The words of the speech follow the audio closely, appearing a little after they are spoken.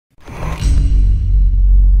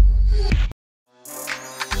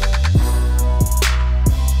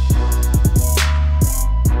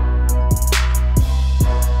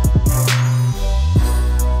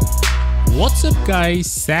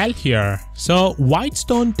guys, Sal here. So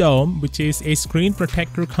Whitestone Dome, which is a screen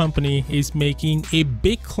protector company, is making a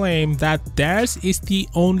big claim that theirs is the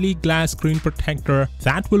only glass screen protector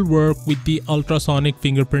that will work with the ultrasonic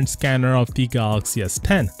fingerprint scanner of the Galaxy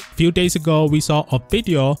S10. A few days ago we saw a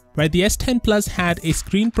video where the S10 Plus had a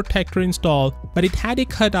screen protector installed, but it had a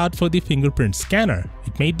cutout for the fingerprint scanner.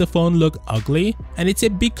 It made the phone look ugly, and it's a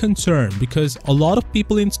big concern because a lot of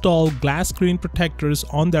people install glass screen protectors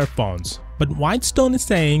on their phones. But Whitestone is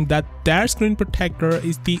saying that their screen protector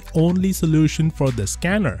is the only solution for the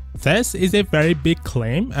scanner. This is a very big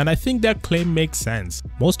claim, and I think their claim makes sense.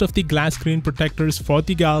 Most of the glass screen protectors for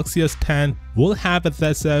the Galaxy S10 will have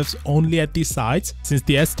adhesives only at the sides since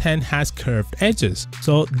the S10 has curved edges.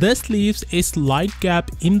 So this leaves a slight gap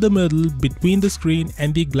in the middle between the screen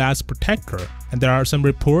and the glass protector. And there are some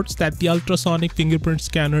reports that the ultrasonic fingerprint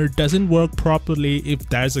scanner doesn't work properly if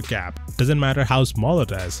there's a gap. Doesn't matter how small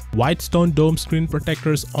it is. Whitestone Dome screen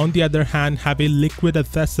protectors on the other hand have a liquid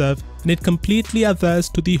adhesive, and it completely adheres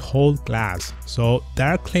to the whole glass. So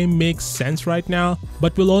their claim makes sense right now,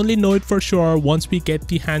 but we'll only know it for sure once we get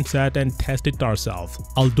the handset and test it ourselves.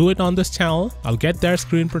 I'll do it on this channel. I'll get their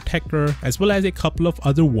screen protector as well as a couple of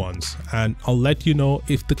other ones, and I'll let you know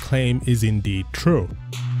if the claim is indeed true.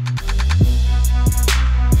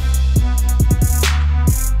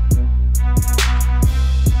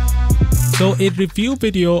 So a review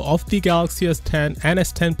video of the Galaxy S10 and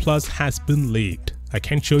S10 Plus has been leaked. I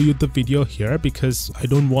can't show you the video here because I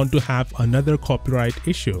don't want to have another copyright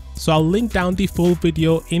issue. So I'll link down the full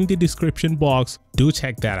video in the description box. Do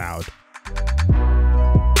check that out.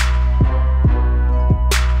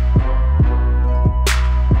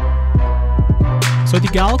 So the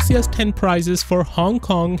Galaxy S10 prices for Hong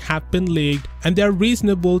Kong have been leaked, and they are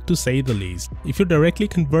reasonable to say the least. If you directly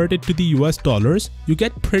convert it to the US dollars, you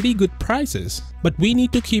get pretty good prices. But we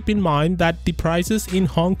need to keep in mind that the prices in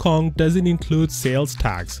Hong Kong doesn't include sales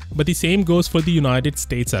tax, but the same goes for the United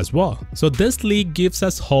States as well. So this leak gives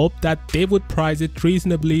us hope that they would price it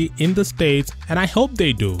reasonably in the States, and I hope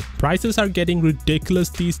they do. Prices are getting ridiculous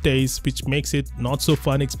these days, which makes it not so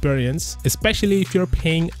fun experience, especially if you're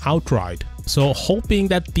paying outright. So hoping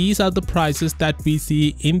that these are the prices that we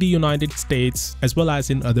see in the United States as well as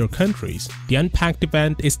in other countries. The Unpacked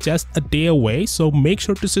event is just a day away, so make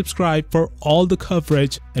sure to subscribe for all the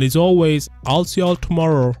coverage, and as always, I'll see y'all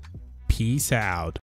tomorrow. Peace out.